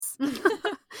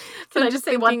Can I just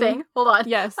say one thing? Hold on.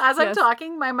 Yes. As I'm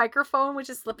talking, my microphone, which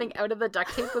is slipping out of the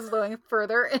duct tape, was blowing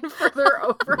further and further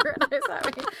over. And I was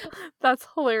having... That's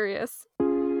hilarious.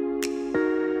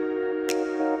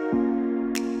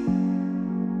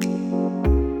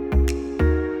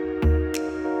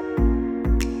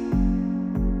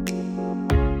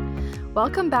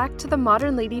 Welcome back to the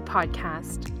Modern Lady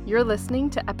Podcast. You're listening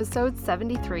to episode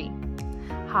 73.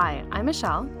 Hi, I'm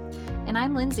Michelle. And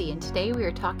I'm Lindsay, and today we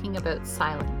are talking about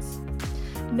silence.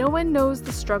 No one knows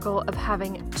the struggle of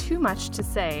having too much to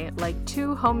say, like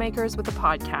two homemakers with a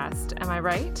podcast, am I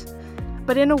right?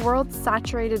 But in a world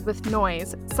saturated with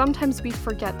noise, sometimes we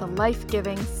forget the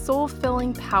life-giving,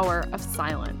 soul-filling power of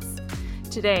silence.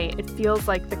 Today, it feels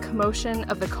like the commotion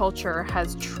of the culture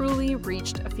has truly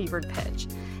reached a fevered pitch.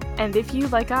 And if you,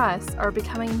 like us, are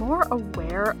becoming more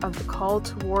aware of the call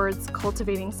towards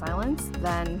cultivating silence,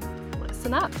 then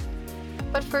listen up.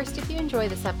 But first, if you enjoy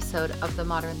this episode of the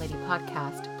Modern Lady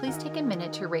Podcast, please take a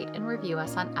minute to rate and review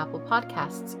us on Apple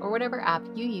Podcasts or whatever app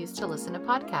you use to listen to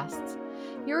podcasts.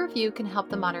 Your review can help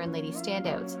the Modern Lady stand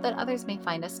out so that others may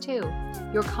find us too.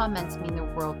 Your comments mean the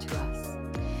world to us.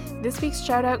 This week's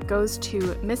shout out goes to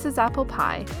Mrs. Apple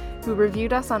Pie, who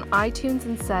reviewed us on iTunes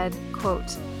and said,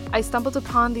 quote, I stumbled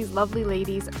upon these lovely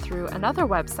ladies through another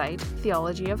website,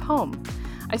 Theology of Home.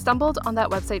 I stumbled on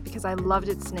that website because I loved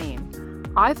its name.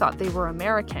 I thought they were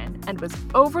American and was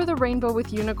over the rainbow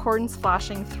with unicorns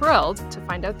flashing, thrilled to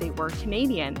find out they were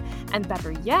Canadian, and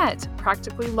better yet,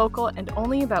 practically local and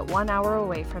only about 1 hour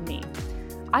away from me.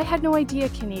 I had no idea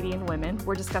Canadian women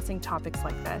were discussing topics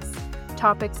like this.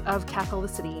 Topics of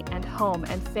Catholicity and home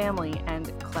and family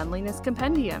and cleanliness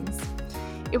compendiums.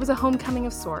 It was a homecoming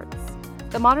of sorts.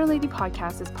 The Modern Lady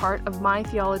Podcast is part of my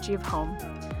Theology of Home.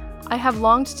 I have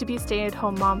longed to be a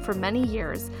stay-at-home mom for many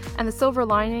years, and the silver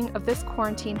lining of this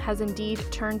quarantine has indeed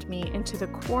turned me into the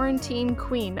quarantine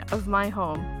queen of my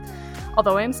home.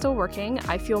 Although I am still working,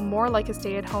 I feel more like a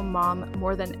stay-at-home mom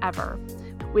more than ever.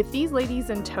 With these ladies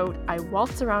in tote, I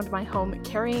waltz around my home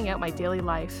carrying out my daily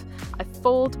life. I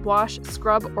fold, wash,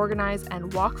 scrub, organize,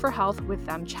 and walk for health with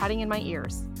them chatting in my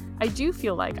ears. I do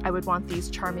feel like I would want these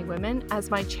charming women as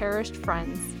my cherished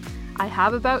friends. I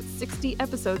have about 60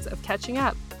 episodes of catching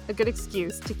up, a good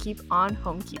excuse to keep on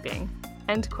homekeeping.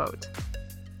 End quote.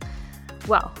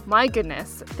 Well, my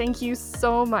goodness, thank you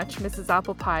so much, Mrs.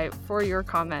 Apple Pie, for your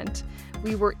comment.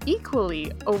 We were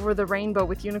equally over the rainbow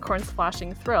with unicorns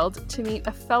flashing, thrilled to meet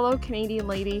a fellow Canadian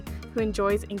lady who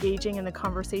enjoys engaging in the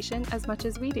conversation as much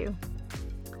as we do.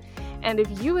 And if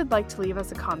you would like to leave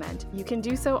us a comment, you can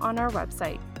do so on our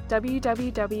website,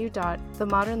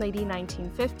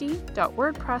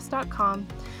 www.themodernlady1950.wordpress.com,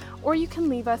 or you can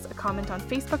leave us a comment on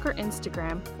Facebook or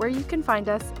Instagram, where you can find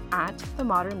us at The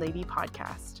Modern Lady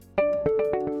Podcast.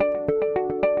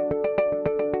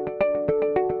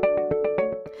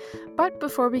 But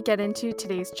before we get into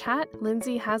today's chat,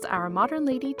 Lindsay has our Modern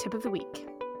Lady Tip of the Week.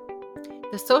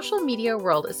 The social media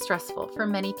world is stressful for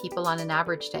many people on an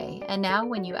average day, and now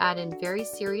when you add in very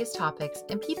serious topics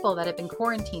and people that have been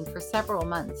quarantined for several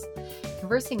months,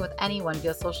 conversing with anyone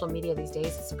via social media these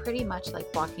days is pretty much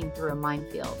like walking through a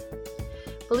minefield.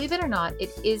 Believe it or not,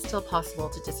 it is still possible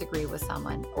to disagree with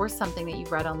someone or something that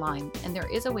you've read online, and there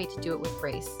is a way to do it with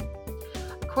grace.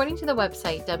 According to the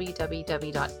website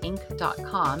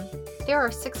www.inc.com, there are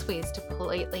 6 ways to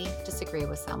politely disagree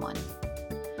with someone.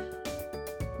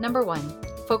 Number 1,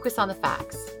 focus on the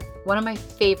facts. One of my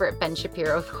favorite Ben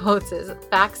Shapiro quotes is,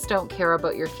 facts don't care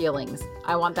about your feelings.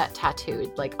 I want that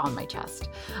tattooed, like on my chest.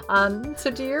 So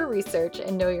do your research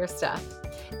and know your stuff.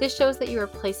 This shows that you are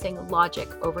placing logic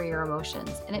over your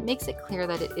emotions, and it makes it clear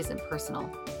that it isn't personal.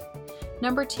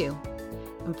 Number 2,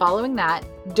 and following that,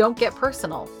 don't get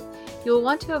personal. You'll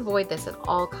want to avoid this at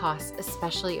all costs,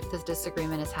 especially if this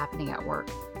disagreement is happening at work.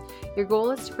 Your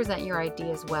goal is to present your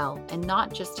ideas well and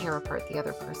not just tear apart the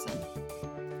other person.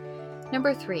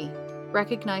 Number 3,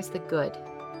 recognize the good.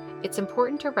 It's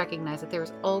important to recognize that there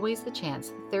is always the chance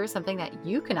that there is something that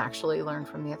you can actually learn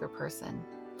from the other person.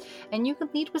 And you can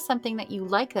lead with something that you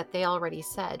like that they already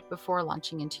said before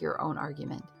launching into your own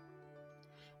argument.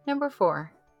 Number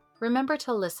 4, remember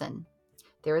to listen.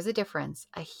 There is a difference,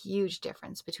 a huge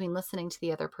difference, between listening to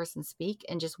the other person speak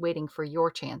and just waiting for your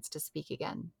chance to speak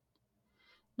again.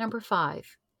 Number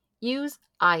 5, use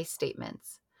I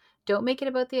statements. Don't make it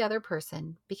about the other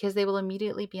person because they will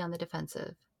immediately be on the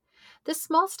defensive. This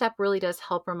small step really does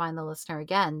help remind the listener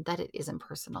again that it isn't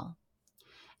personal.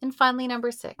 And finally,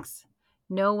 number 6,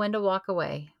 know when to walk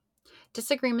away.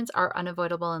 Disagreements are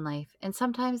unavoidable in life, and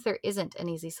sometimes there isn't an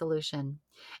easy solution.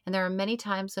 And there are many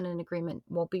times when an agreement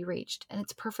won't be reached, and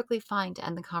it's perfectly fine to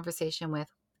end the conversation with,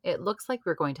 It looks like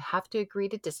we're going to have to agree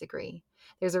to disagree.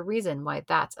 There's a reason why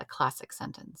that's a classic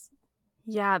sentence.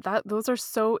 Yeah, those are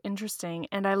so interesting.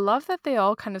 And I love that they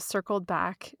all kind of circled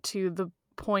back to the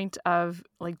point of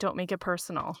like, don't make it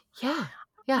personal. Yeah.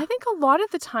 Yeah. I think a lot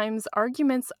of the times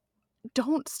arguments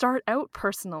don't start out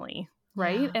personally,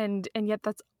 right? Yeah. And yet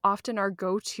that's often our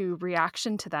go-to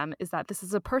reaction to them, is that this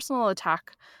is a personal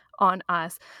attack on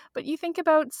us. But you think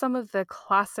about some of the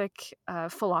classic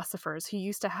philosophers who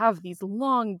used to have these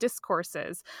long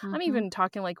discourses. I'm Mm-hmm. even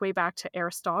talking like way back to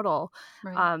Aristotle,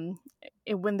 Right. um,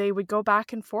 when they would go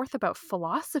back and forth about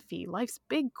philosophy, life's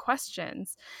big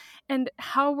questions. And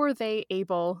how were they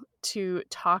able to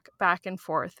talk back and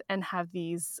forth and have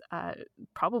these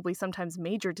probably sometimes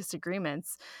major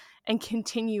disagreements and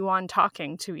continue on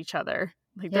talking to each other?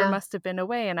 Like, there Yeah. must have been a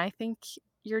way. And I think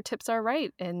your tips are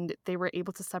right. And they were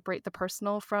able to separate the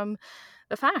personal from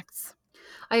the facts.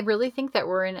 I really think that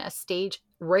we're in a stage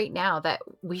right now that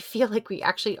we feel like we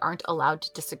actually aren't allowed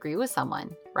to disagree with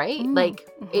someone, right? Mm, Like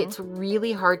hmm. it's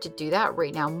really hard to do that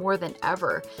right now more than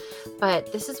ever.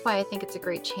 But this is why I think it's a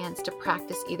great chance to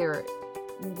practice either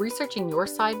researching your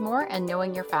side more and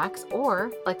knowing your facts,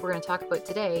 or like we're going to talk about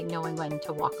today, knowing when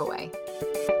to walk away.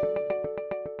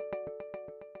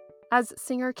 As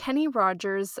singer Kenny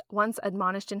Rogers once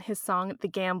admonished in his song The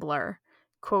Gambler,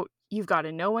 quote, "You've got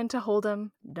to know when to hold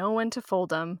 'em, know when to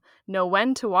fold 'em, know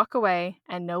when to walk away,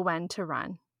 and know when to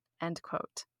run." End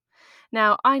quote.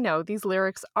 Now, I know these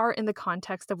lyrics are in the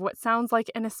context of what sounds like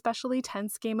an especially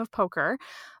tense game of poker,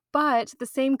 but the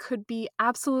same could be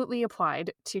absolutely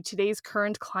applied to today's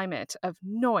current climate of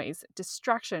noise,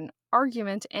 distraction,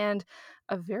 argument, and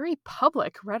a very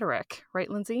public rhetoric, right,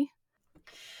 Lindsay?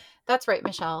 That's right,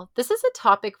 Michelle. This is a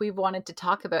topic we've wanted to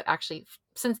talk about actually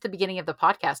since the beginning of the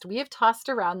podcast. We have tossed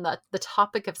around the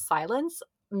topic of silence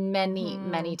many, Hmm.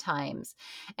 many times.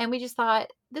 And we just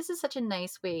thought this is such a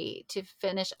nice way to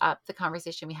finish up the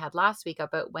conversation we had last week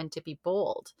about when to be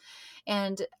bold.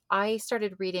 And I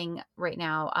started reading right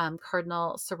now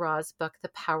Cardinal Sarah's book, The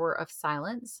Power of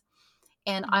Silence.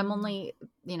 And I'm Mm. only,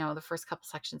 the first couple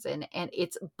sections in, and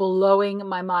it's blowing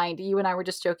my mind. You and I were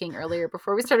just joking earlier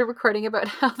before we started recording about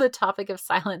how the topic of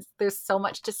silence, there's so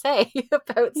much to say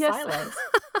about Yes. silence.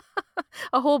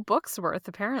 A whole book's worth,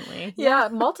 apparently. Yeah. Yeah,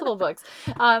 multiple books.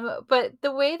 But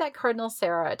the way that Cardinal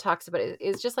Sarah talks about it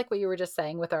is just like what you were just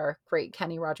saying with our great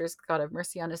Kenny Rogers, God have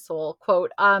mercy on his soul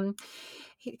quote.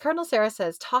 Cardinal Sarah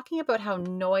says, talking about how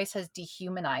noise has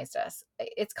dehumanized us,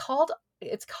 it's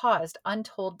caused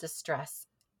untold distress.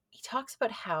 He talks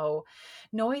about how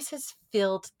noise has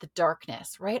filled the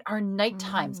darkness, right? Our night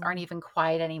times aren't Mm. even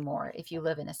quiet anymore if you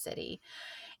live in a city.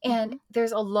 And Hmm.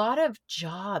 there's a lot of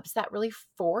jobs that really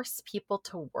force people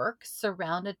to work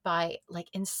surrounded by like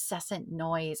incessant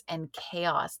noise and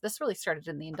chaos. This really started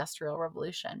in the Industrial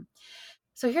Revolution.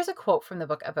 So here's a quote from the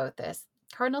book about this.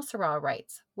 Cardinal Sarah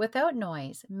writes, "Without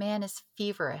noise, man is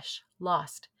feverish,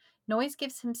 lost. Noise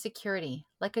gives him security,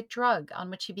 like a drug on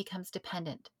which he becomes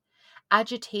dependent.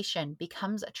 Agitation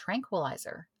becomes a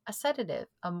tranquilizer, a sedative,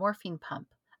 a morphine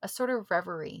pump, a sort of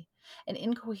reverie, an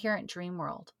incoherent dream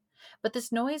world. But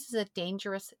this noise is a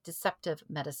dangerous, deceptive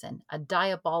medicine, a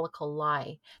diabolical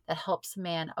lie that helps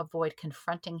man avoid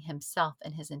confronting himself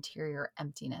in his interior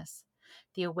emptiness.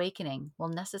 The awakening will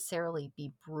necessarily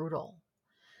be brutal."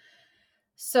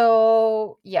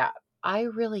 So, yeah, I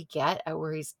really get at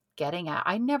where he's getting at.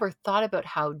 I never thought about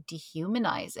how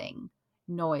dehumanizing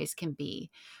noise can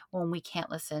be when we can't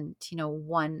listen to,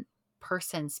 one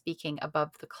person speaking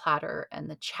above the clatter and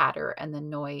the chatter and the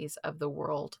noise of the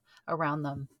world around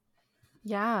them.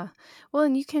 Yeah. Well,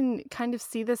 and you can kind of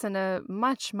see this in a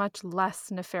much, much less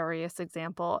nefarious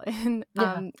example. And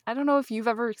Yeah. I don't know if you've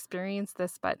ever experienced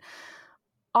this, but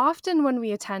often when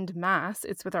we attend mass,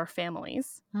 it's with our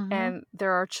families. Mm-hmm. And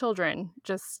there are children,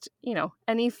 just,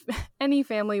 any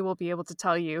family will be able to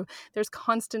tell you there's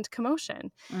constant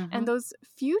commotion. Mm-hmm. And those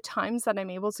few times that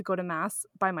I'm able to go to mass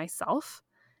by myself,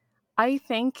 I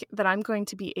think that I'm going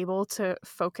to be able to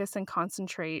focus and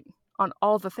concentrate on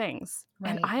all the things.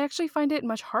 And Right. I actually find it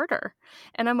much harder.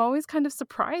 And I'm always kind of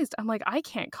surprised. I'm like, I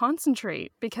can't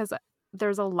concentrate because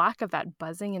there's a lack of that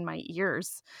buzzing in my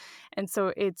ears. And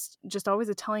so it's just always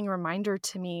a telling reminder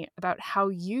to me about how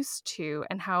used to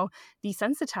and how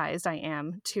desensitized I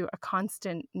am to a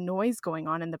constant noise going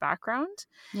on in the background,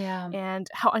 Yeah. and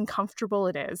how uncomfortable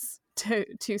it is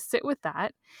to sit with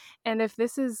that. And if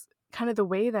this is kind of the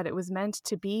way that it was meant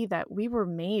to be, that we were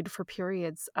made for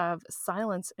periods of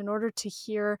silence in order to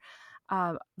hear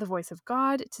the voice of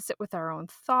God, to sit with our own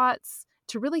thoughts,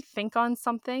 to really think on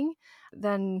something,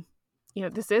 then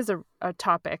this is a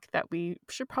topic that we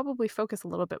should probably focus a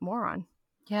little bit more on.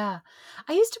 Yeah.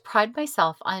 I used to pride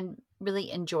myself on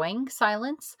really enjoying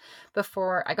silence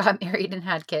before I got married and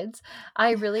had kids.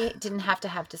 I really didn't have to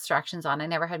have distractions on. I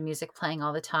never had music playing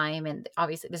all the time. And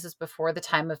obviously this is before the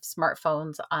time of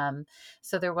smartphones.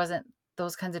 So there wasn't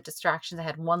those kinds of distractions. I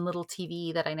had one little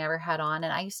TV that I never had on,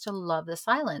 and I used to love the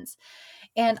silence.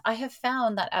 And I have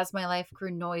found that as my life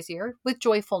grew noisier with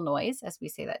joyful noise, as we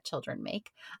say that children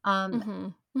make, um, Mm-hmm.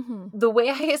 Mm-hmm. the way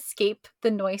I escape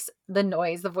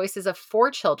the voices of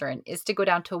four children is to go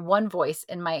down to one voice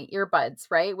in my earbuds,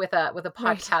 right? With a Right.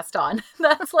 podcast on.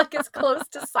 That's like as close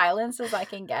to silence as I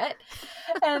can get.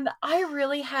 And I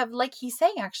really have, like he's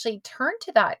saying, actually turned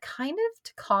to that kind of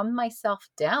to calm myself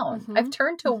down. Mm-hmm. I've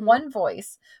turned to Mm-hmm. one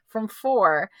voice from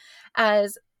four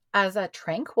as as a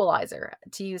tranquilizer,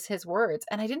 to use his words.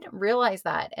 And I didn't realize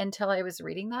that until I was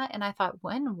reading that. And I thought,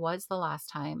 when was the last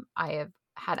time I have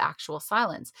had actual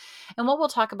silence? And what we'll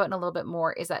talk about in a little bit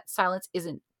more is that silence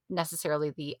isn't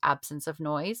necessarily the absence of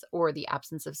noise or the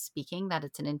absence of speaking, that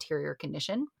it's an interior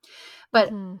condition. But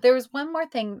Mm-hmm. there was one more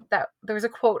thing, that there was a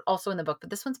quote also in the book, but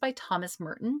this one's by Thomas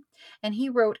Merton. And he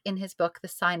wrote in his book, The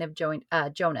Sign of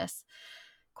Jonas,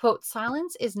 quote,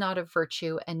 "Silence is not a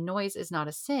virtue and noise is not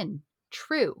a sin.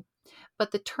 True.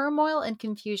 But the turmoil and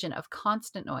confusion of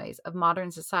constant noise of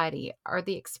modern society are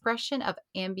the expression of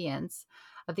the ambience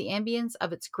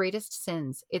of its greatest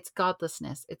sins, its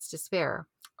godlessness, its despair.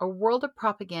 A world of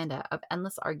propaganda, of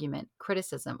endless argument,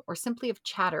 criticism, or simply of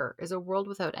chatter is a world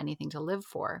without anything to live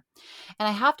for." And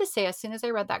I have to say, as soon as I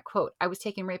read that quote, I was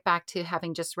taken right back to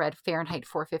having just read Fahrenheit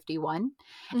 451.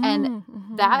 And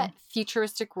Mm-hmm. that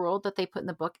futuristic world that they put in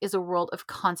the book is a world of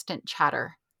constant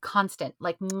chatter, constant,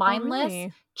 like Oh, mindless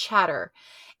really? chatter.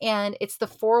 And it's the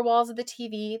four walls of the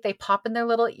TV. They pop in their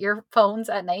little earphones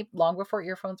at night, long before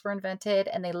earphones were invented,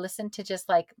 and they listen to just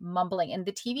like mumbling. And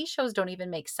the TV shows don't even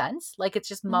make sense. Like it's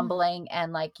just Mm. mumbling,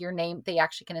 and like your name, they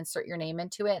actually can insert your name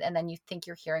into it. And then you think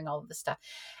you're hearing all of the stuff.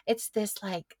 It's this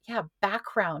like, yeah,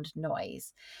 background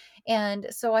noise. And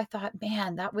so I thought,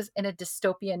 man, that was in a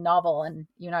dystopian novel. And,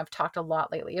 I've talked a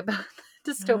lot lately about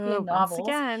Oh, dystopian once novels.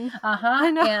 again. Uh-huh.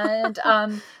 I know.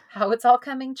 And how it's all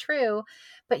coming true.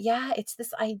 But yeah, it's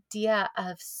this idea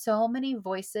of so many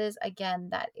voices, again,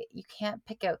 that you can't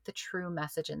pick out the true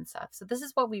message and stuff. So this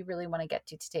is what we really want to get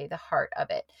to today. The heart of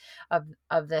it,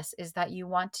 of this, is that you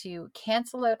want to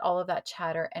cancel out all of that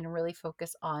chatter and really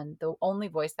focus on the only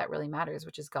voice that really matters,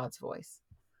 which is God's voice.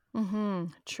 Mm-hmm.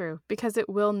 True. Because it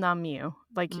will numb you,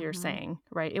 like you're Mm-hmm. saying,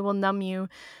 right? It will numb you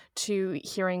to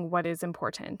hearing what is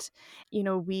important.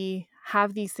 We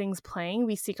have these things playing,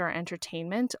 we seek our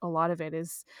entertainment. A lot of it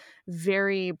is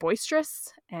very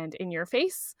boisterous and in your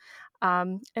face.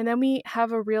 And then we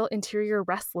have a real interior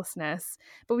restlessness,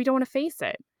 but we don't want to face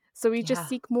it. So we just Yeah.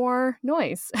 seek more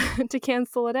noise to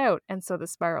cancel it out. And so the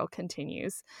spiral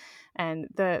continues. And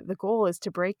the goal is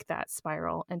to break that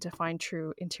spiral and to find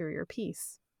true interior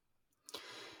peace.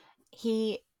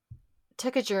 He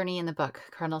took a journey in the book,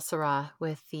 Colonel Sarah,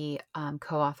 with the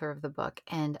co-author of the book.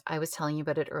 And I was telling you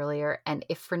about it earlier. And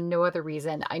if for no other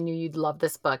reason, I knew you'd love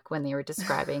this book when they were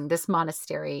describing this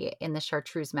monastery in the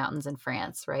Chartreuse Mountains in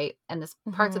France, right? And this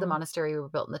parts of the Mm-hmm. monastery were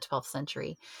built in the 12th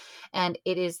century. And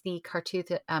it is the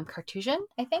Carthusian,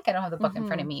 I think, I don't have the book in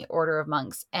front Mm-hmm. of me, order of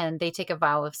monks. And they take a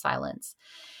vow of silence.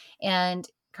 And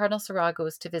Cardinal Sarah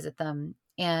goes to visit them,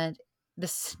 and the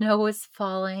snow is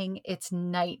falling. It's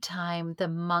nighttime. The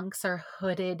monks are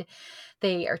hooded.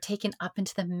 They are taken up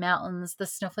into the mountains. The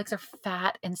snowflakes are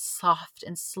fat and soft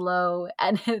and slow.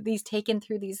 And these taken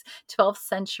through these 12th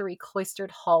century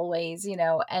cloistered hallways,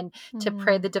 and to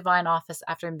pray Mm. the divine office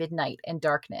after midnight and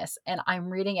darkness. And I'm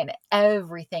reading it, and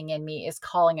everything in me is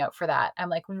calling out for that. I'm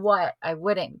like, what I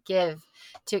wouldn't give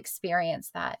to experience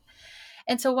that.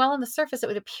 And so while on the surface, it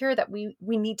would appear that we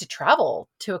need to travel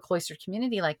to a cloistered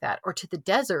community like that, or to the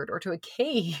desert, or to a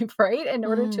cave, right? In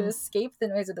order to Mm. escape the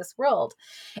noise of this world.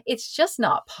 It's just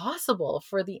not possible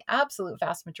for the absolute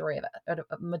vast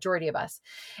majority of us.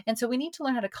 And so we need to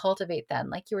learn how to cultivate then,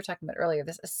 like you were talking about earlier,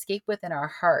 this escape within our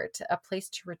heart, a place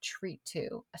to retreat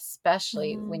to,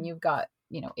 especially when Mm. you've got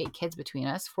 8 kids between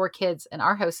us, 4 kids, and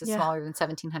our house is Yeah. smaller than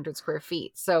 1,700 square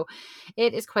feet. So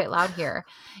it is quite loud here.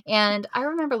 And I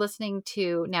remember listening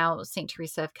to now St.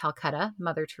 Teresa of Calcutta,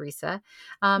 Mother Teresa,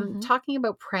 Mm-hmm. talking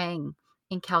about praying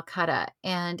in Calcutta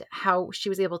and how she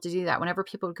was able to do that. Whenever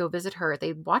people would go visit her,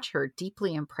 they'd watch her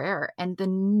deeply in prayer, and the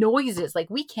noises, like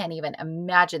we can't even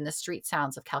imagine the street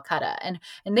sounds of Calcutta. And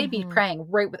they'd be Mm-hmm. praying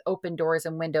right with open doors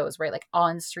and windows, right? Like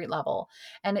on street level.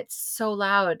 And it's so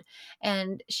loud.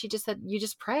 And she just said, you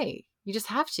just pray. You just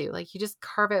have to, like, you just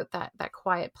carve out that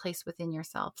quiet place within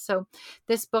yourself. So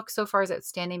this book so far is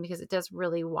outstanding because it does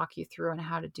really walk you through on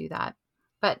how to do that.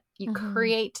 but you Mm-hmm.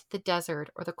 create the desert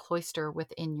or the cloister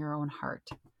within your own heart.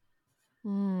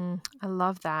 I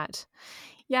love that.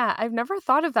 Yeah, I've never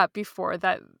thought of that before,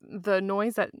 that the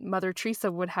noise that Mother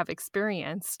Teresa would have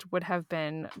experienced would have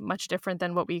been much different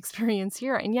than what we experience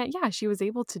here. And yet, yeah, she was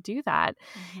able to do that.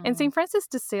 And Hmm. St. Francis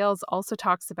de Sales also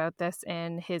talks about this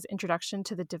in his introduction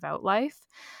to the devout life.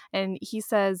 And he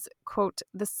says, quote,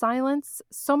 "The silence,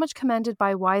 so much commended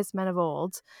by wise men of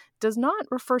old, does not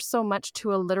refer so much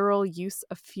to a literal use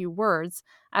of few words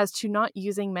as to not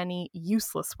using many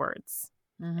useless words."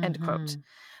 End quote. Hmm.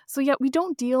 So, yet we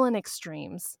don't deal in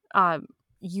extremes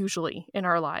usually in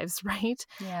our lives, right?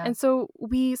 Yeah. And so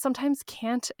we sometimes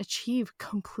can't achieve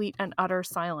complete and utter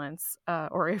silence.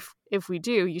 Or if we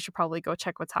do, you should probably go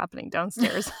check what's happening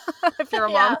downstairs if you're a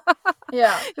mom, Yeah.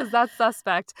 Yeah. because that's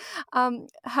suspect.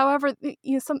 However,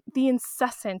 the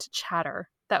incessant chatter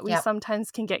that we Yep.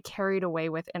 sometimes can get carried away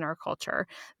with in our culture,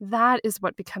 that is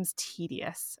what becomes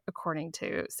tedious, according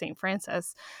to St.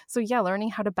 Francis. So yeah,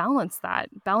 learning how to balance that.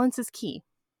 Balance is key.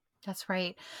 That's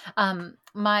right.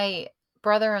 My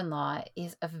brother-in-law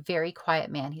is a very quiet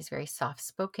man. He's very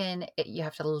soft-spoken. You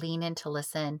have to lean in to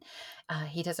listen.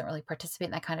 He doesn't really participate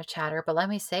in that kind of chatter. But let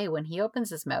me say, when he opens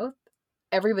his mouth,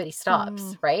 everybody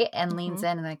stops, Mm, right? And leans hmm.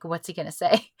 in and like, what's he gonna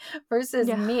say? Versus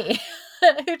Yeah. me,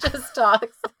 who just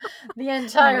talks the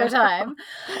entire No. time.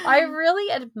 I really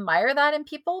admire that in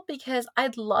people because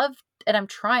I'd love, and I'm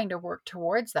trying to work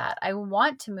towards that. I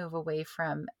want to move away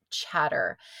from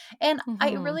chatter. And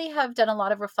I Hmm. really have done a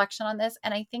lot of reflection on this.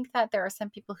 And I think that there are some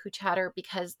people who chatter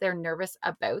because they're nervous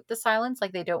about the silence,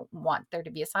 like they don't want there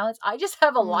to be a silence. I just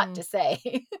have a lot Mm. to say.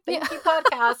 Yeah. Thank you,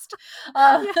 podcast.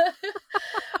 Um, Yeah.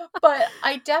 but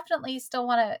I definitely still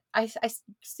want to,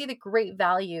 see the great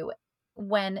value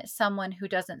when someone who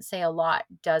doesn't say a lot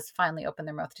does finally open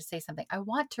their mouth to say something. I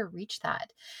want to reach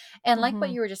that. And like what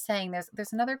Hmm. you were just saying,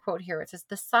 there's another quote here. It says,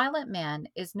 "The silent man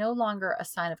is no longer a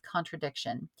sign of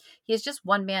contradiction. He is just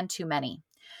one man too many.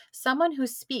 Someone who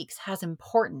speaks has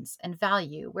importance and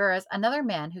value, whereas another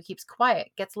man who keeps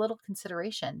quiet gets little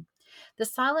consideration. The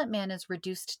silent man is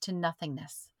reduced to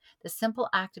nothingness. The simple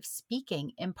act of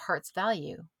speaking imparts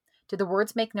value. Do the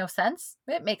words make no sense?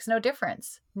 It makes no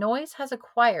difference. Noise has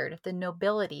acquired the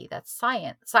nobility that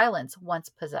silence once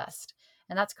possessed."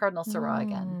 And that's Cardinal Seurat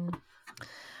again. Mm.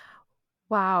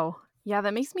 Wow. Yeah,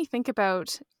 that makes me think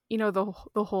about,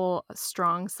 the whole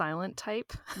strong silent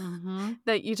type Mm-hmm.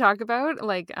 that you talk about.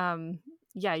 Like,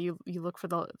 yeah, you look for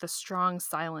the strong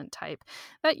silent type.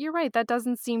 That you're right, that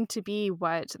doesn't seem to be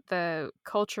what the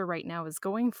culture right now is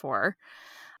going for.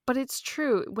 But it's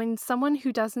true, when someone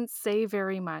who doesn't say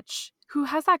very much, who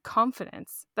has that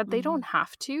confidence that they Mm-hmm. don't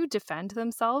have to defend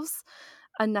themselves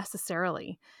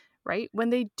unnecessarily, right? When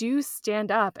they do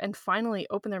stand up and finally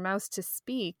open their mouths to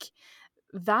speak,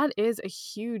 that is a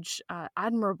huge,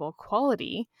 admirable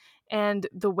quality. And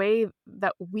the way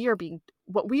that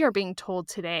what we are being told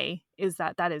today is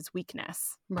that that is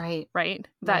weakness, Right. right?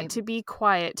 That Right. to be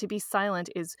quiet, to be silent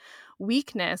is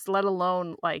weakness, let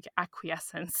alone like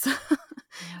acquiescence,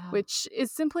 Yeah. which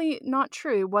is simply not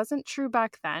true. It wasn't true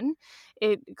back then.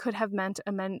 It could have meant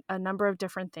a number of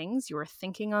different things. You were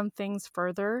thinking on things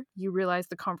further. You realized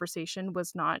the conversation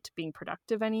was not being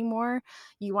productive anymore.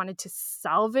 You wanted to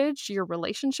salvage your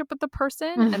relationship with the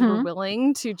person and were Mm-hmm.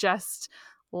 willing to just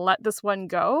let this one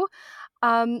go.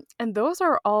 And those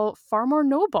are all far more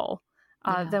noble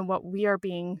Yeah. than what we are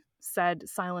being said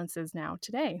silence is now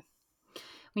today.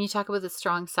 When you talk about the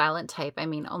strong silent type, I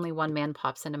mean, only one man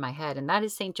pops into my head, and that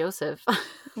is Saint Joseph.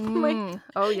 Like,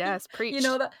 Oh, y- yes, you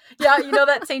know preach. that, yeah, you know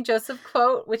that Saint Joseph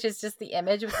quote, which is just the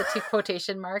image with the two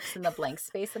quotation marks and the blank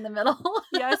space in the middle.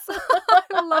 Yes,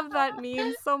 I love that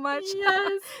meme so much.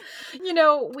 Yes.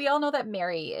 We all know that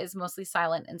Mary is mostly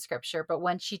silent in scripture, but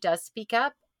when she does speak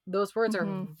up, those words are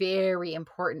Hmm. very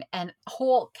important. And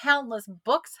whole countless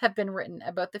books have been written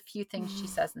about the few things she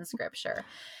says in scripture.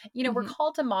 We're Hmm.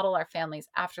 called to model our families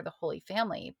after the Holy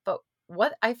Family, but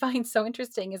what I find so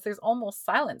interesting is there's almost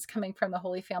silence coming from the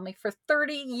Holy Family for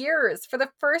 30 years, for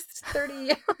the first 30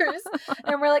 years.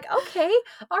 And we're like, okay,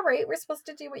 all right, we're supposed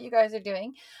to do what you guys are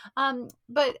doing.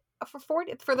 But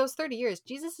for those 30 years,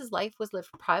 Jesus's life was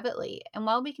lived privately. And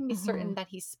while we can be Hmm. certain that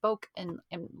he spoke and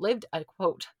lived a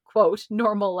quote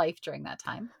normal life during that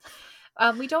time,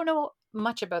 we don't know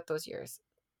much about those years.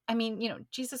 I mean,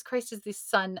 Jesus Christ is the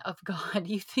Son of God.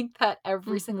 You think that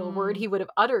every single word Hmm. he would have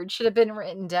uttered should have been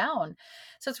written down.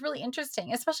 So it's really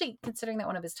interesting, especially considering that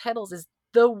one of his titles is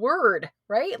the Word,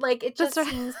 right? Like it That's just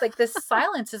right. seems like this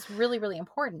silence is really, really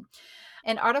important.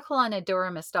 An article on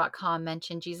adoramus.com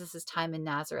mentioned Jesus' time in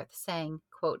Nazareth, saying,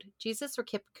 quote, Jesus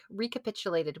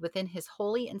recapitulated within his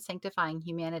holy and sanctifying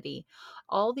humanity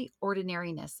all the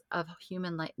ordinariness of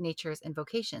human natures and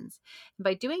vocations. And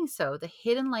by doing so, the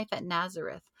hidden life at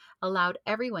Nazareth allowed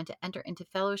everyone to enter into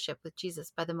fellowship with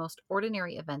Jesus by the most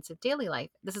ordinary events of daily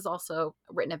life. This is also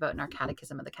written about in our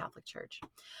Catechism of the Catholic Church.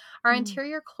 Our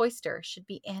interior cloister should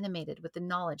be animated with the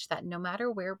knowledge that no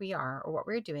matter where we are or what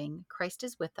we're doing, Christ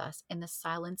is with us in the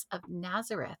silence of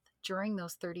Nazareth during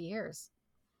those 30 years.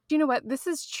 You know what? This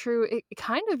is true. It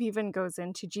kind of even goes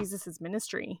into Jesus's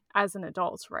ministry as an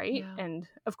adult, right? Yeah. And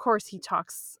of course, he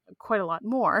talks quite a lot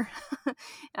more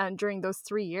and during those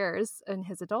 3 years in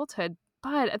his adulthood.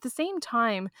 But at the same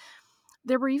time,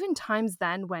 there were even times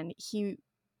then when he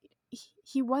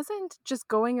wasn't just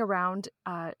going around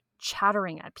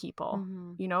chattering at people.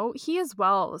 Mm-hmm. You know, he as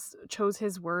well chose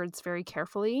his words very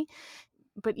carefully.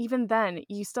 But even then,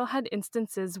 you still had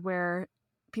instances where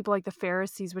people like the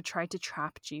Pharisees would try to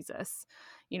trap Jesus,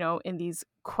 you know, in these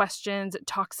questions,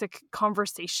 toxic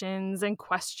conversations and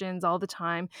questions all the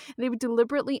time. And they would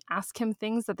deliberately ask him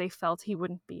things that they felt he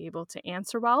wouldn't be able to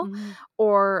answer well,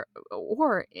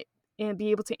 Mm-hmm. and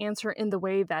be able to answer in the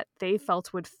way that they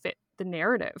felt would fit the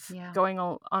narrative Yeah. going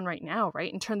on right now,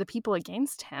 right? And turn the people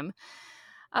against him.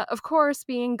 Of course,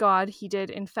 being God, he did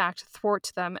in fact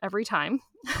thwart them every time.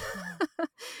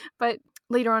 But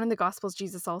later on in the Gospels,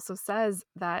 Jesus also says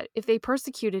that if they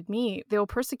persecuted me, they'll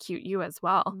persecute you as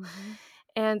well. Mm-hmm.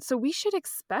 And so we should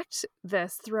expect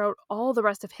this throughout all the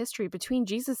rest of history between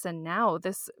Jesus and now,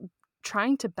 this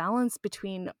trying to balance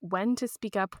between when to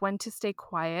speak up, when to stay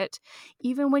quiet,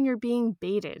 even when you're being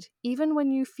baited, even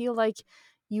when you feel like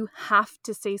you have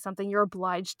to say something, you're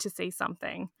obliged to say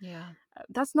something. Yeah.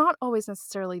 That's not always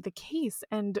necessarily the case.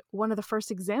 And one of the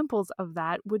first examples of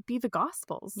that would be the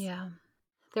Gospels. Yeah.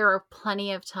 There are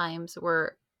plenty of times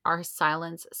where our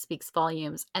silence speaks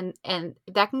volumes, and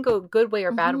that can go good way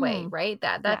or bad way, right?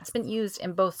 That's Yes. been used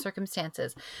in both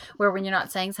circumstances, where when you're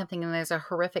not saying something and there's a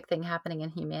horrific thing happening in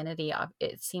humanity,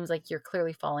 it seems like you're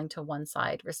clearly falling to one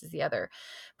side versus the other.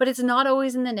 But it's not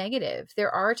always in the negative. There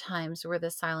are times where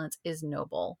the silence is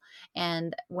noble,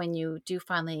 and when you do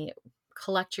finally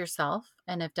collect yourself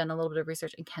and have done a little bit of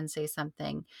research and can say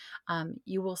something,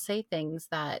 you will say things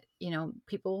that,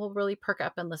 people will really perk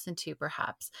up and listen to,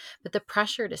 perhaps. But the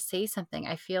pressure to say something,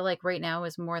 I feel like right now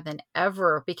is more than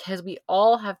ever, because we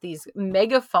all have these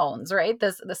megaphones, right?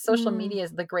 The social media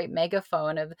is the great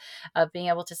megaphone of being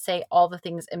able to say all the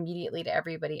things immediately to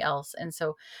everybody else. And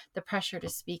so the pressure to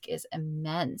speak is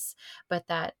immense, but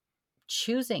that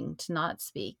choosing to not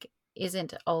speak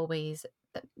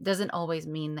that doesn't always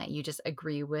mean that you just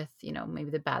agree with, maybe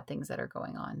the bad things that are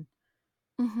going on.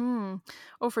 Mm-hmm.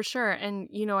 Oh, for sure. And,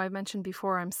 I mentioned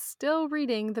before, I'm still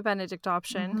reading the Benedict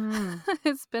option. Mm-hmm.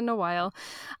 It's been a while,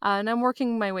 and I'm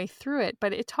working my way through it,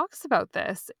 but it talks about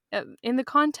this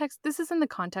this is in the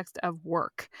context of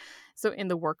work. So in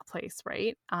the workplace,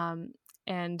 right?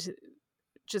 And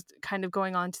just kind of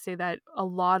going on to say that a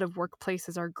lot of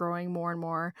workplaces are growing more and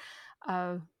more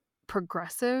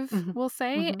progressive, Mm-hmm. we'll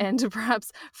say, Mm-hmm. and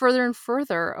perhaps further and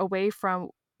further away from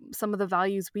some of the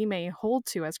values we may hold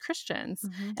to as Christians,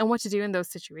 Mm-hmm. and what to do in those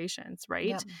situations, right?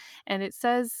 Yep. And it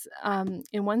says,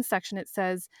 in one section, it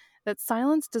says that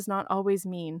silence does not always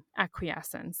mean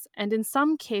acquiescence. And in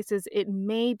some cases, it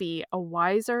may be a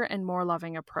wiser and more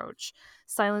loving approach.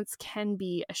 Silence can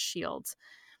be a shield.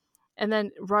 And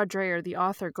then Rod Dreher, the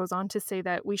author, goes on to say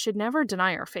that we should never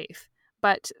deny our faith,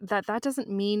 but that doesn't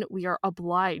mean we are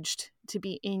obliged to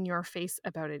be in your face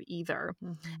about it either.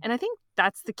 Mm-hmm. And I think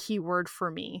that's the key word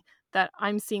for me that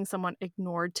I'm seeing someone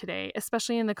ignored today,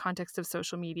 especially in the context of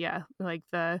social media, like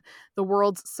the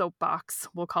world's soapbox,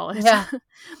 we'll call it. Yeah.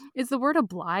 Is the word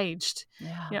obliged.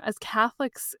 Yeah. As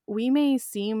Catholics, we may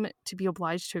seem to be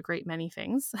obliged to a great many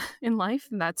things in life,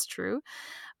 and that's true.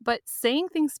 But saying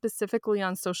things specifically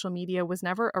on social media was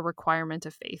never a requirement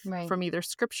of faith, Right. from either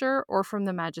scripture or from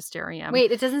the magisterium.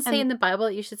 Wait, it doesn't say And in the Bible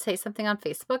that you should say something on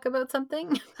Facebook about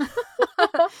something?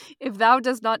 if thou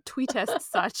does not tweetest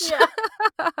such, Yeah.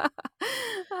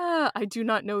 I do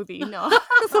not know thee. No.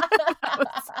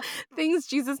 Things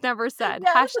Jesus never said.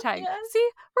 Yes, Hashtag, yes. see,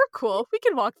 we're cool. We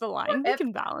can walk the line. We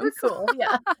can balance. We're cool.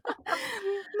 Yeah.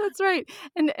 That's right.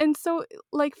 And so,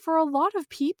 like, for a lot of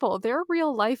people, their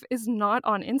real life is not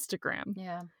on Instagram.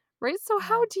 Yeah. Right? So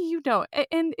how do you know?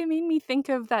 And it made me think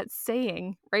of that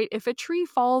saying, right? If a tree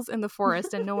falls in the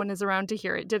forest and no one is around to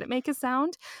hear it, did it make a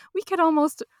sound? We could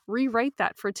almost rewrite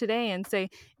that for today and say,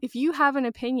 if you have an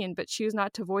opinion but choose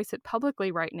not to voice it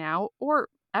publicly right now or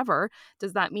ever,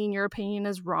 does that mean your opinion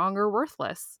is wrong or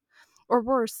worthless? Or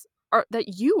worse, or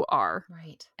that you are?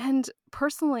 Right. And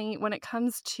personally, when it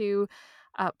comes to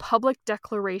public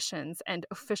declarations and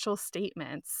official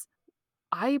statements.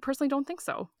 I personally don't think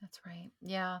so. That's right.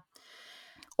 Yeah.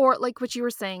 Or like what you were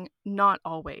saying, not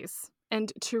always.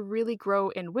 And to really grow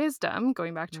in wisdom,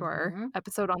 going back to our Mm-hmm.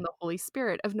 episode on the Holy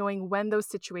Spirit, of knowing when those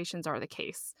situations are the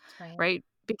case, That's right. right?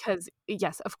 Because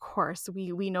yes, of course,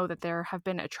 we know that there have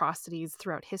been atrocities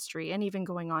throughout history and even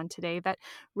going on today that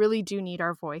really do need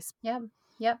our voice. Yep.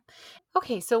 Yep.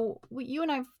 Okay. So you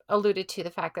and I've alluded to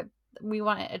the fact that we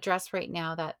want to address right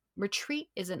now that retreat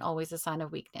isn't always a sign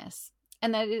of weakness,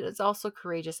 and that it is also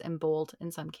courageous and bold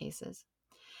in some cases.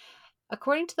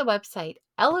 According to the website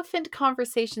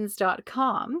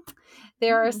elephantconversations.com,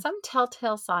 there are some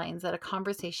telltale signs that a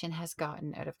conversation has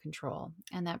gotten out of control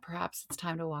and that perhaps it's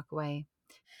time to walk away.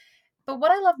 But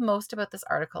what I love most about this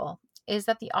article is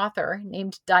that the author,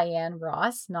 named Diane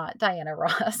Ross, not Diana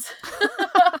Ross.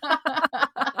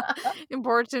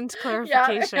 Important Yeah,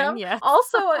 clarification, yes.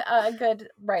 also a good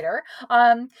writer.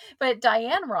 But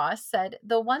Diane Ross said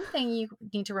the one thing you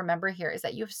need to remember here is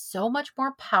that you have so much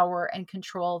more power and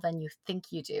control than you think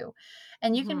you do.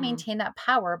 And you can maintain that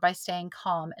power by staying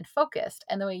calm and focused.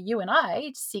 And the way you and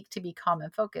I seek to be calm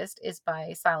and focused is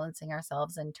by silencing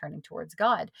ourselves and turning towards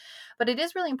God. But it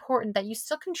is really important that you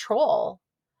still control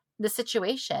the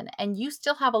situation and you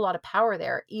still have a lot of power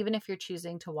there, even if you're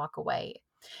choosing to walk away.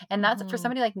 And that's for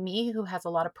somebody like me who has a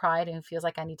lot of pride and feels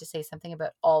like I need to say something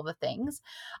about all the things.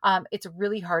 It's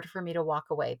really hard for me to walk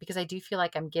away because I do feel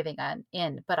like I'm giving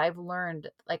in. But I've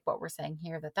learned, like what we're saying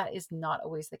here, that is not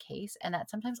always the case. And that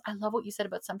sometimes, I love what you said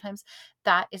about sometimes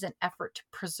that is an effort to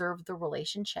preserve the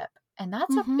relationship. And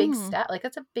that's a big step. Like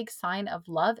that's a big sign of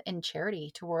love and charity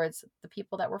towards the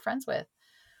people that we're friends with.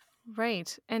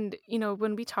 Right. And,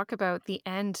 when we talk about the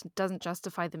end doesn't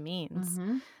justify the means,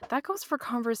 that goes for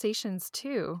conversations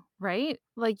too, right?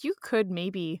 Like you could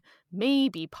maybe,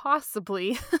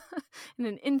 possibly, in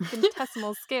an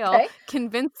infinitesimal scale, Okay.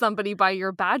 convince somebody by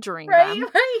your badgering Right, them,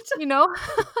 right.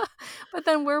 But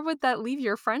then where would that leave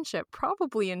your friendship?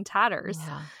 Probably in tatters,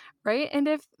 Yeah. right? And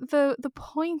if the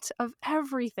point of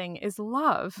everything is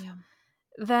love, Yeah.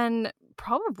 then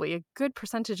probably a good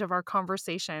percentage of our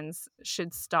conversations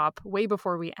should stop way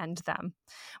before we end them.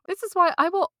 This is why I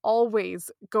will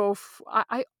always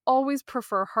I always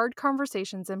prefer hard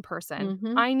conversations in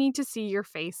person. I need to see your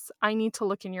face. I need to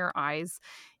look in your eyes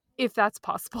if that's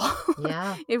possible.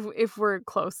 Yeah. if we're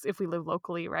close, if we live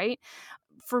locally, right?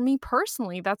 For me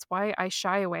personally, that's why I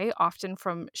shy away often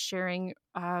from sharing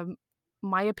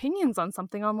my opinions on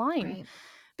something online.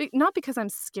 Right. Not because I'm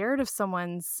scared of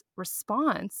someone's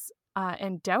response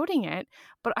and doubting it,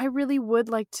 but I really would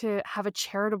like to have a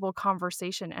charitable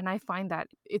conversation. And I find that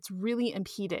it's really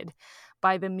impeded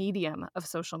by the medium of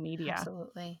social media.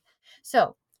 Absolutely.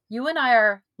 So you and I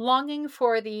are longing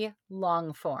for the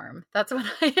long form. That's what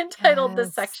I entitled this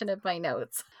Yes. section of my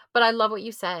notes. But I love what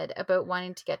you said about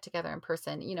wanting to get together in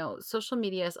person. Social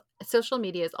media is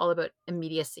all about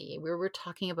immediacy. We were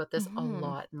talking about this a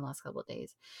lot in the last couple of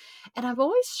days. And I'm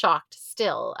always shocked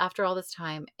still after all this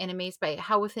time and amazed by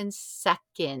how within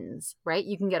seconds, right,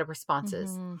 you can get a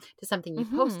responses to something you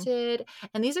posted.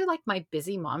 And these are like my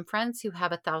busy mom friends who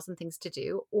have 1,000 things to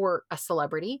do, or a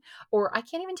celebrity, or I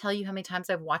can't even tell you how many times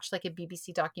I've watched like a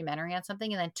BBC documentary on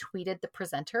something and then tweeted the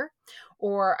presenter,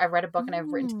 or I've read a book and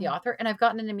I've written to the author and I've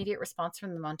gotten an immediate response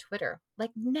from them on Twitter.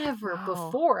 Like never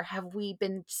before have we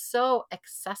been so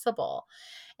accessible.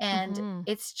 And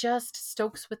it's just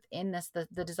stokes within us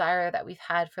the desire that we've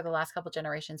had for the last couple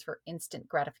generations for instant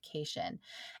gratification.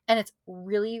 And it's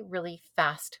really, really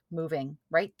fast moving,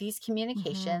 right? These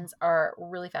communications are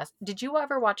really fast. Did you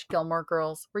ever watch Gilmore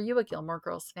Girls? Were you a Gilmore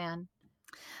Girls fan?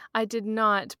 I did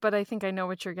not, but I think I know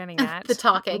what you're getting at. The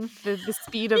talking. With the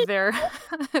speed of their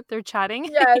their chatting.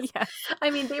 Yes. Yes.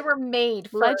 I mean, they were made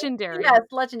for Legendary. Yes,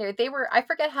 legendary. They were, I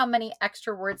forget how many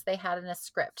extra words they had in a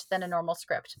script than a normal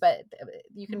script, but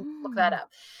you can look that up.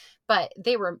 But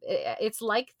it's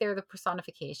like they're the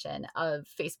personification of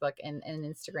Facebook and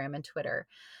Instagram and Twitter.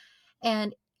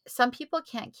 And some people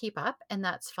can't keep up, and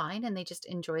that's fine. And they just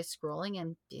enjoy scrolling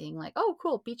and being like, oh,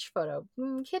 cool, beach photo,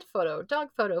 kid photo, dog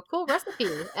photo, cool recipe.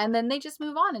 And then they just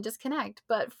move on and disconnect.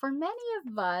 But for many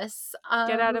of us,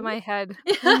 Get out of my head.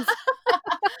 for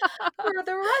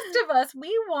the rest of us, we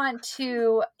want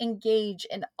to engage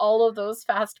in all of those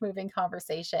fast moving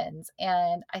conversations.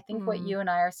 And I think what you and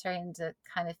I are starting to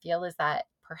kind of feel is that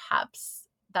perhaps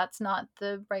that's not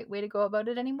the right way to go about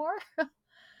it anymore.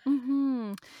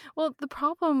 Well, the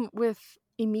problem with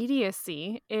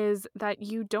immediacy is that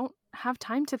you don't have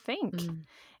time to think.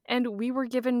 and we were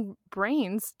given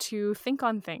brains to think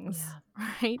on things,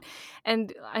 right?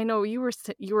 And I know you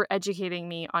were educating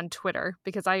me on Twitter,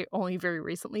 because I only very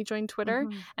recently joined Twitter,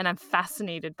 and I'm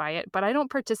fascinated by it, but I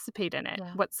don't participate in it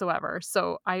whatsoever.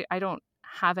 So I don't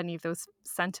have any of those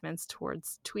sentiments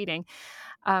towards tweeting.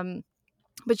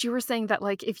 But you were saying that,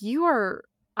 like, if you are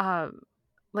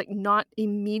like not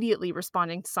immediately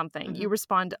responding to something, you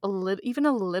respond even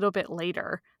a little bit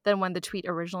later than when the tweet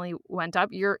originally went up,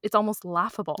 it's almost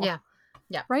laughable.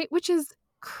 Yeah. Right? Which is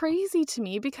crazy to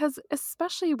me, because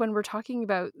especially when we're talking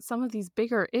about some of these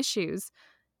bigger issues,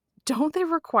 don't they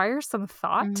require some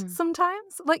thought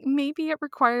sometimes? Like, maybe it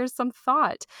requires some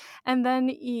thought. And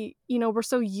then, we're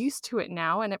so used to it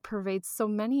now, and it pervades so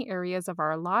many areas of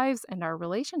our lives and our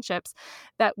relationships,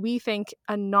 that we think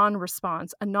a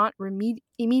non-response, a not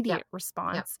immediate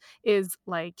response is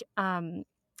like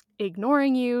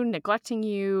ignoring you, neglecting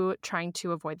you, trying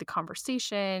to avoid the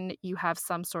conversation. You have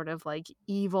some sort of like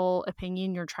evil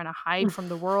opinion you're trying to hide from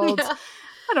the world.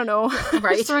 I don't know,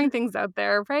 just throwing things out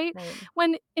there, right?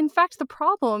 When in fact, the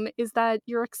problem is that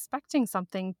you're expecting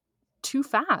something too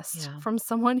fast from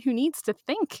someone who needs to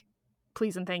think.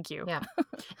 Please and thank you. Yeah.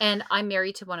 And I'm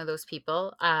married to one of those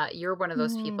people. You're one of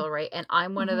those people, right? And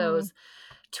I'm one of those,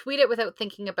 tweet it without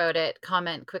thinking about it,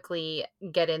 comment quickly,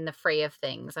 get in the fray of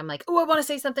things. I'm like, oh, I want to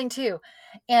say something too.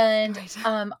 And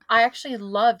I actually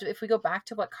loved, if we go back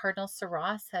to what Cardinal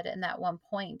Sarah said in that one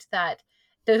point, that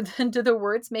do the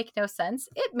words make no sense?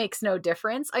 It makes no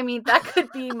difference. I mean, that could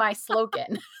be my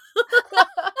slogan.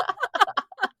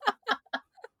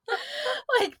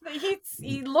 Like,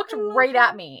 he looked right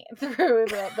at me through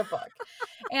the book.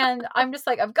 And I'm just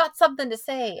like, I've got something to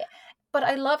say. But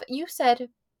I love, you said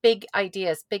big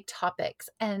ideas, big topics.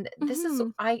 And this is,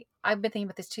 I've been thinking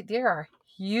about this too. There are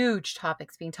huge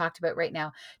topics being talked about right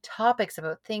now. Topics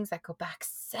about things that go back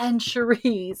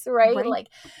centuries, right? Like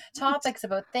topics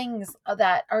about things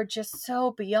that are just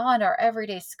so beyond our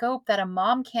everyday scope that a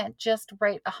mom can't just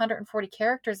write 140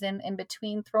 characters in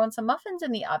between throwing some muffins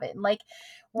in the oven. Like,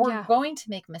 we're going to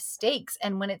make mistakes.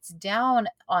 And when it's down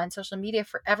on social media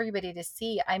for everybody to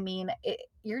see, I mean,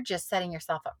 you're just setting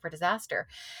yourself up for disaster.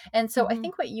 And so I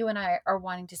think what you and I are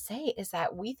wanting to say is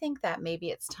that we think that maybe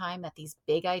it's time that these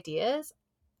big ideas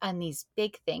and these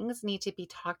big things need to be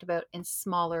talked about in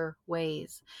smaller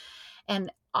ways.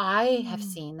 And I have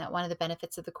seen that one of the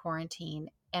benefits of the quarantine,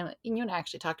 and you and I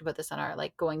actually talked about this on our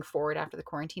like going forward after the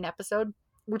quarantine episode,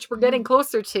 which we're getting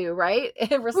closer to, right?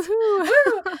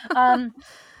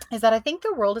 Is that I think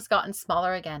the world has gotten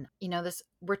smaller again. You know, this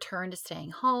return to staying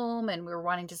home, and we're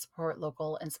wanting to support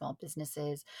local and small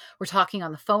businesses. We're talking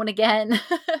on the phone again,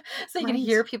 so you can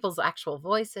hear people's actual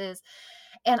voices.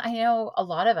 And I know a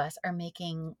lot of us are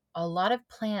making a lot of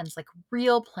plans, like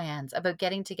real plans about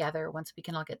getting together once we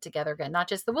can all get together again. Not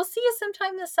just the, we'll see you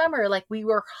sometime this summer. Like, we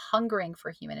were hungering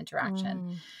for human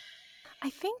interaction. I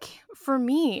think for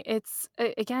me, it's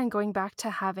again going back to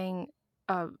having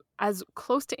as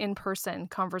close to in-person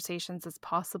conversations as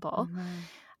possible,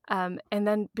 and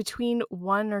then between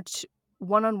one or two,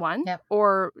 one-on-one,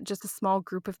 or just a small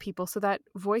group of people, so that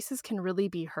voices can really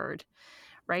be heard,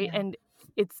 right? And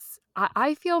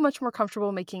I feel much more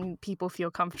comfortable making people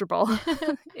feel comfortable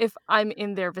if I'm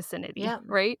in their vicinity,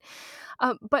 right?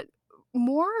 But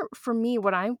more for me,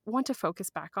 what I want to focus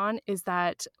back on is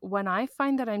that when I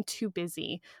find that I'm too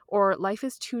busy or life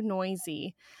is too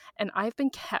noisy, and I've been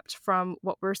kept from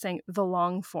what we're saying, the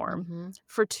long form,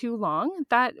 for too long,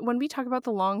 that when we talk about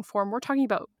the long form, we're talking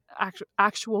about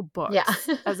actual books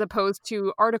as opposed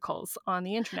to articles on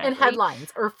the internet. And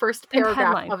headlines, or first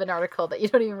paragraph of an article that you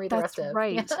don't even read the rest of. That's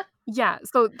right. Yeah.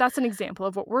 So that's an example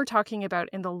of what we're talking about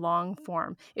in the long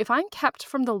form. If I'm kept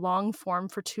from the long form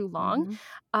for too long,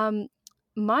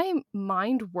 my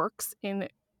mind works in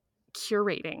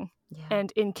curating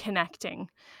and in connecting,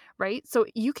 right? So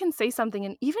you can say something,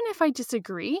 and even if I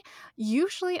disagree,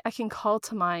 usually I can call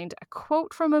to mind a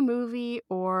quote from a movie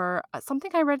or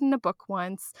something I read in a book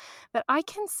once that I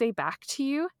can say back to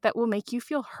you that will make you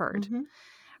feel heard.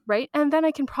 Right? And then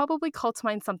I can probably call to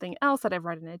mind something else that I've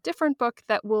read in a different book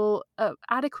that will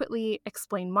adequately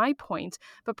explain my point,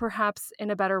 but perhaps in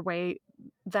a better way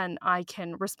than I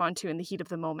can respond to in the heat of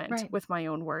the moment with my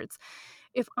own words.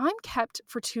 If I'm kept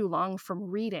for too long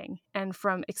from reading and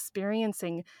from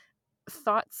experiencing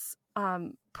thoughts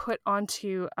put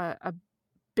onto a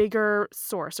bigger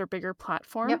source or bigger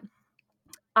platform,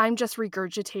 I'm just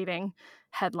regurgitating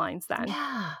headlines then.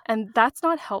 And that's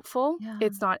not helpful.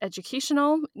 It's not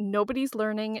educational. Nobody's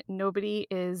learning. Nobody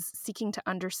is seeking to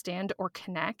understand or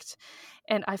connect.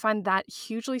 And I find that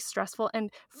hugely stressful.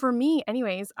 And for me,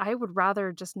 anyways, I would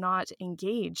rather just not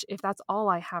engage if that's all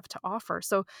I have to offer.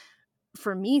 So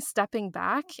for me, stepping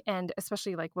back, and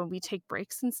especially like when we take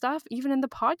breaks and stuff, even in the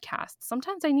podcast,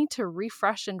 sometimes I need to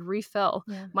refresh and refill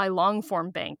Yeah. my long form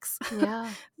banks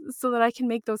Yeah. so that I can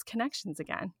make those connections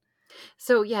again.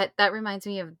 So yeah, that reminds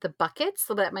me of the buckets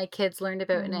that my kids learned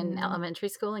about in Mm. elementary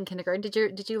school and kindergarten.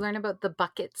 Did you learn about the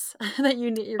buckets that you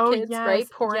need your Oh, kids, right? yes.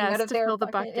 Pouring out Yes. of To their fill the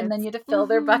bucket and then buckets. you had to fill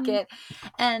their Hmm. bucket.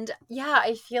 And yeah,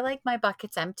 I feel like my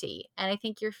bucket's empty. And I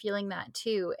think you're feeling that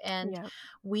too. And Yeah.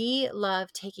 we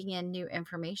love taking in new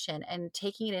information and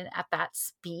taking it in at that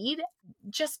speed.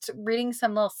 Just reading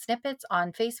some little snippets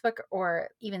on Facebook or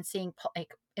even seeing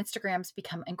like Instagrams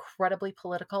become incredibly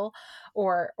political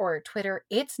or Twitter,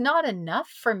 it's not enough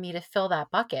for me to fill that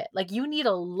bucket. Like you need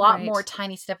a lot more Right.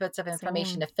 tiny snippets of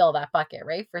information Same. to fill that bucket,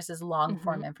 right? Versus long Hmm.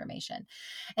 form information.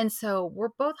 And so we're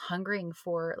both hungering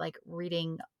for like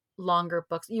reading longer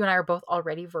books. You and I are both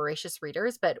already voracious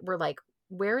readers, but we're like,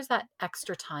 where's that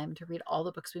extra time to read all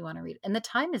the books we want to read? And the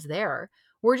time is there.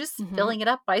 We're just Hmm. filling it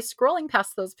up by scrolling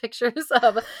past those pictures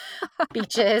of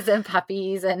beaches and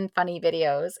puppies and funny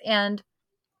videos. And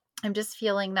I'm just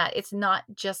feeling that it's not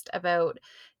just about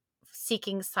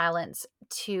seeking silence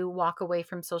to walk away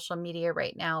from social media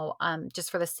right now,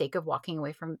 just for the sake of walking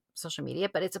away from social media,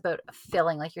 but it's about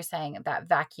filling, like you're saying, that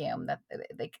vacuum, that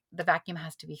like the vacuum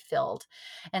has to be filled.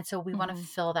 And so we want to Hmm.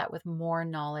 fill that with more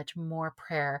knowledge, more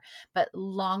prayer, but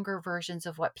longer versions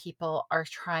of what people are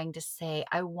trying to say.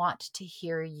 I want to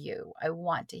hear you. I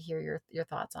want to hear your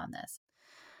thoughts on this.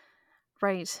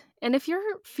 Right. And if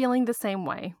you're feeling the same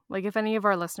way, like if any of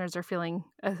our listeners are feeling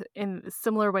in a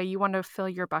similar way, you want to fill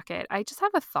your bucket, I just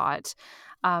have a thought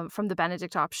from the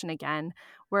Benedict option again,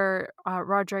 where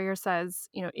Rod Dreher says,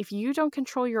 if you don't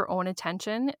control your own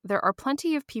attention, there are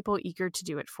plenty of people eager to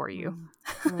do it for you.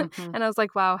 Mm-hmm. And I was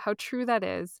like, wow, how true that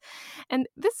is. And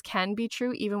this can be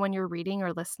true even when you're reading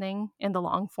or listening in the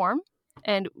long form.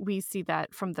 And we see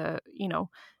that from the,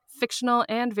 fictional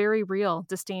and very real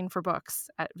disdain for books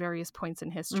at various points in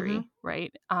Mm-hmm. history,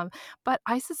 right? But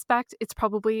I suspect it's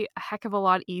probably a heck of a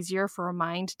lot easier for a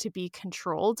mind to be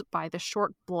controlled by the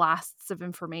short blasts of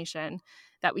information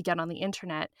that we get on the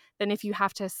internet than if you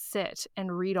have to sit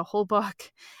and read a whole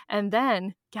book and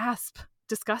then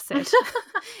discuss it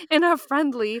in a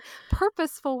friendly,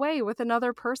 purposeful way with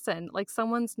another person. Like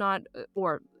someone's not,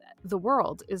 or the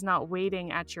world is not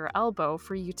waiting at your elbow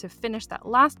for you to finish that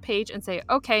last page and say,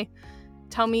 okay,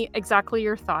 tell me exactly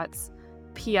your thoughts.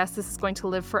 P.S. This is going to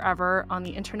live forever on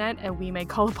the internet and we may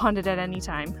call upon it at any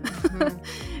time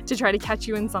to try to catch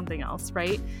you in something else,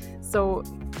 right? So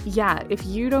yeah, if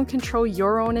you don't control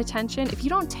your own attention, if you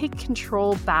don't take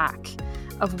control back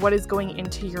of what is going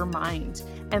into your mind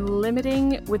and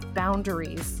limiting with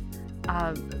boundaries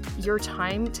your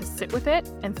time to sit with it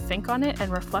and think on it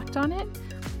and reflect on it,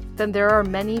 then there are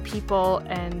many people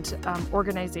and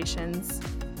organizations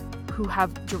who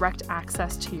have direct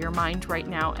access to your mind right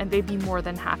now, and they'd be more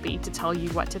than happy to tell you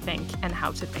what to think and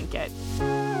how to think it.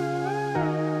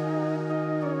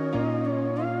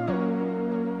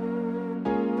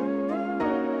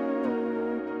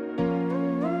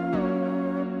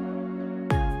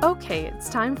 Okay, it's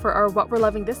time for our What We're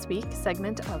Loving This Week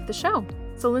segment of the show.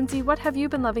 So, Lindsay, what have you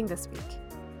been loving this week?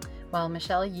 Well,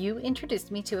 Michelle, you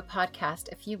introduced me to a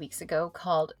podcast a few weeks ago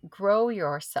called Grow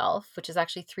Yourself, which is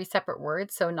actually 3 separate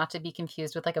words. So not to be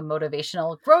confused with like a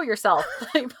motivational grow yourself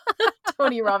type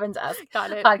Tony Robbins-esque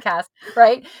Got it. podcast,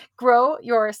 right? Grow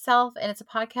Yourself. And it's a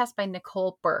podcast by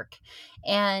Nicole Burke.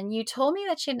 And you told me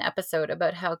that she had an episode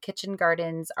about how kitchen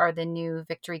gardens are the new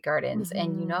victory gardens.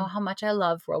 And you know how much I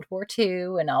love World War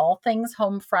II and all things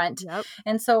home front. Yep.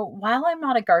 And so while I'm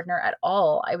not a gardener at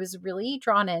all, I was really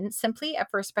drawn in simply at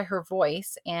first by her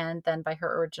voice and then by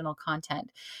her original content.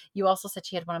 You also said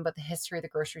she had one about the history of the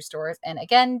grocery stores. And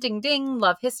again, ding, ding,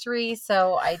 love history.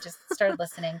 So I just started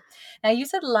listening. Now, you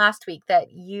said last week that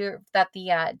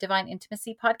the Divine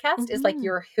Intimacy podcast is like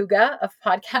your hygge of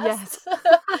podcasts. Yes.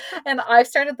 And I've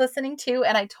started listening too,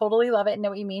 and I totally love it and know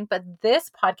what you mean. But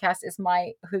this podcast is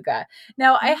my hygge.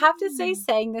 Now, I have to say,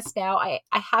 saying this now, I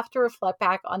have to reflect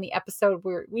back on the episode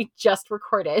where we just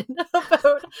recorded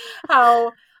about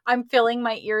how I'm filling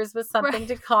my ears with something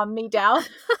to calm me down.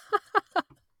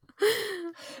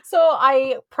 So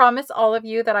I promise all of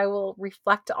you that I will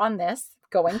reflect on this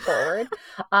going forward.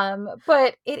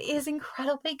 But it is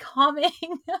incredibly calming.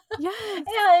 Yes.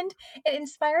 And it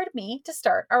inspired me to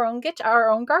start our own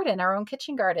garden, our own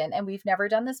kitchen garden. And we've never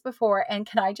done this before. And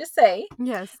can I just say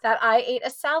Yes. that I ate a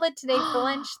salad today for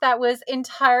lunch that was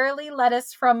entirely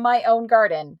lettuce from my own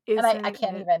garden. And I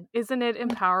can't even. Isn't it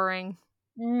empowering?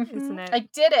 Mm-hmm. Isn't it? I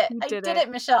did it. You I did did it,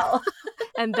 Michelle.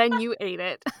 And then you ate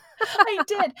it. I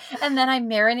did. And then I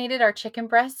marinated our chicken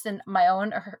breasts in my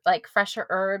own like fresher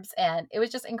herbs, and it was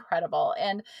just incredible.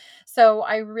 And so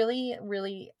I really,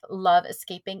 really love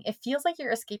escaping. It feels like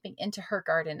you're escaping into her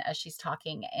garden as she's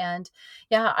talking. And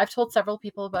yeah, I've told several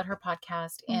people about her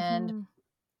podcast, and Mm-hmm.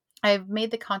 I've made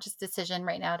the conscious decision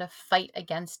right now to fight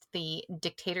against the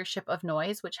dictatorship of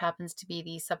noise, which happens to be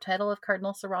the subtitle of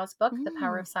Cardinal Seurat's book, The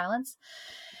Power Mm. of Silence.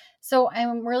 So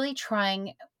I'm really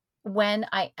trying, when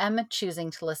I am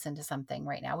choosing to listen to something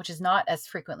right now, which is not as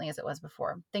frequently as it was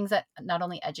before, things that not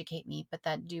only educate me, but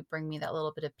that do bring me that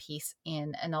little bit of peace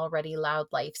in an already loud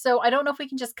life. So I don't know if we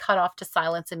can just cut off to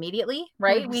silence immediately,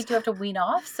 right? We Right. do have to wean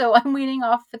off. So I'm weaning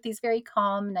off with these very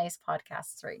calm, nice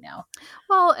podcasts right now.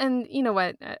 Well, and you know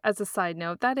what? As a side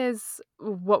note, that is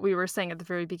what we were saying at the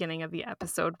very beginning of the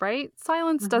episode, right?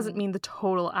 Silence doesn't Hmm. mean the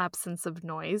total absence of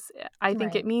noise. I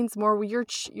think it Right. means more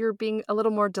you're being a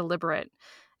little more deliberate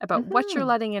about what you're Hmm.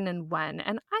 letting in and when.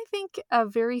 And I think a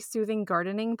very soothing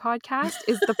gardening podcast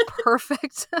is the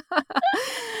perfect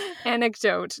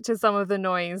anecdote to some of the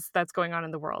noise that's going on in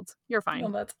the world. You're Oh,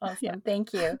 fine. that's Yeah. awesome.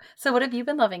 Thank you. So what have you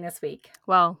been loving this week?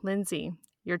 Well, Lindsay,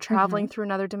 you're traveling Hmm. through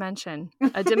another dimension.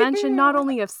 A dimension not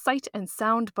only of sight and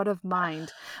sound, but of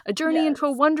mind. A journey into a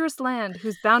Yes. wondrous land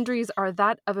whose boundaries are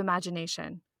that of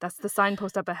imagination. That's the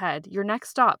signpost up ahead. Your next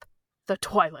stop, the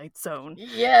Twilight Zone.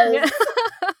 Yeah. Yes.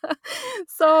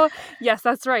 So, yes,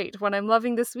 that's right. What I'm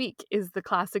loving this week is the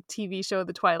classic TV show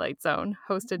The Twilight Zone,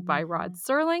 hosted by Rod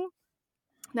Hmm. Serling.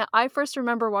 Now, I first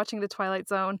remember watching The Twilight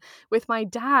Zone with my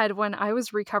dad when I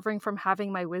was recovering from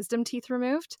having my wisdom teeth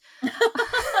removed,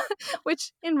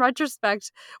 which in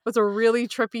retrospect was a really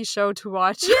trippy show to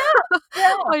watch Yeah.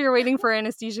 Yeah. while you're waiting for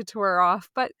anesthesia to wear off.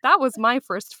 But that was my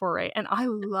first foray, and I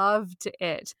loved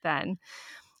it then.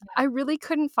 I really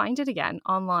couldn't find it again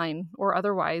online or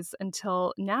otherwise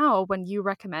until now when you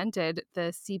recommended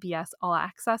the CBS All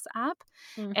Access app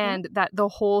Hmm. and that the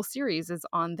whole series is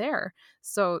on there.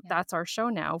 So Yeah. that's our show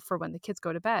now for when the kids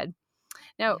go to bed.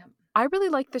 Now, Yeah. I really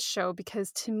like this show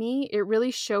because to me, it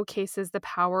really showcases the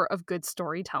power of good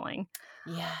storytelling. I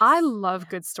Yes. love Yeah.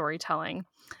 good storytelling.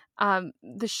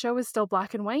 The show is still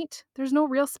black and white. There's no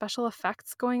real special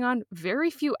effects going on,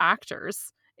 very few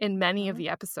actors in many of Hmm. the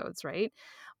episodes, right?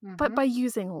 But Hmm. by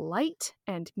using light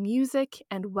and music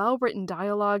and well written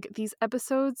dialogue, these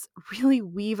episodes really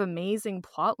weave amazing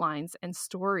plot lines and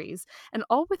stories, and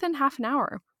all within half an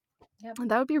hour. Yep.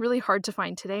 And that would be really hard to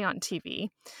find today on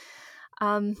TV.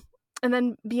 Um, and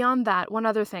then beyond that, one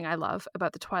other thing I love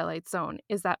about the Twilight Zone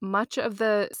is that much of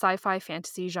the sci-fi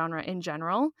fantasy genre in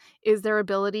general is their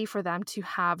ability for them to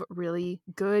have really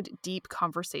good, deep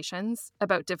conversations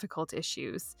about difficult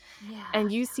issues. Yeah.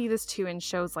 And you see this too in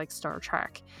shows like Star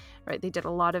Trek, right? They did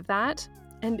a lot of that.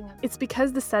 And Yeah. it's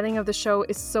because the setting of the show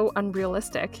is so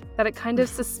unrealistic that it kind of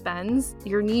suspends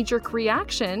your knee-jerk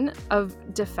reaction of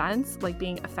defense, like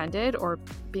being offended or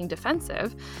being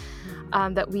defensive,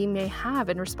 that we may have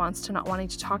in response to not wanting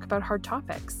to talk about hard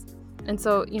topics. And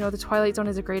so, the Twilight Zone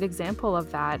is a great example of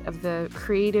that, of the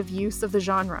creative use of the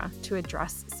genre to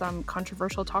address some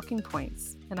controversial talking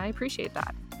points. And I appreciate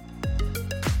that.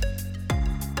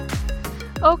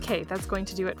 Okay, that's going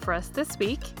to do it for us this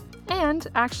week. And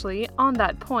actually, on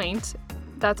that point,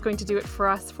 that's going to do it for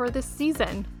us for this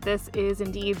season. This is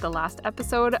indeed the last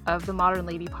episode of the Modern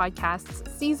Lady Podcast's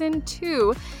Season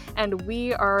 2, and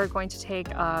we are going to take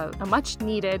a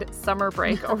much-needed summer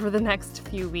break over the next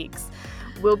few weeks.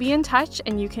 We'll be in touch,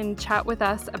 and you can chat with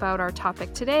us about our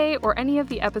topic today or any of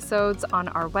the episodes on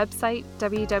our website,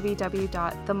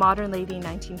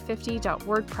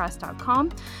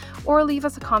 www.themodernlady1950.wordpress.com, or leave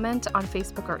us a comment on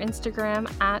Facebook or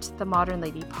Instagram at The Modern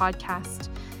Lady Podcast.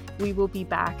 We will be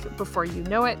back before you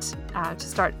know it to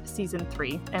start Season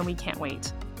 3, and we can't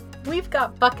wait. We've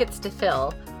got buckets to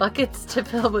fill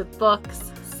with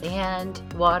books, sand,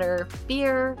 water,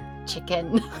 beer,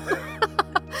 chicken.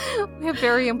 We have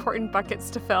very important buckets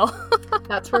to fill.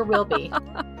 That's where we'll be.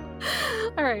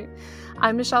 All right.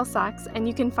 I'm Michelle Sachs, and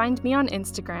you can find me on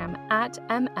Instagram at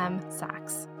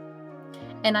MMSachs.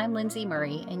 And I'm Lindsay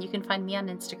Murray, and you can find me on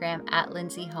Instagram at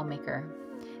Lindsay Homemaker.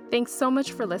 Thanks so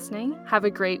much for listening. Have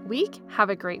a great week, have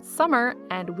a great summer,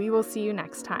 and we will see you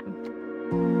next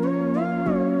time.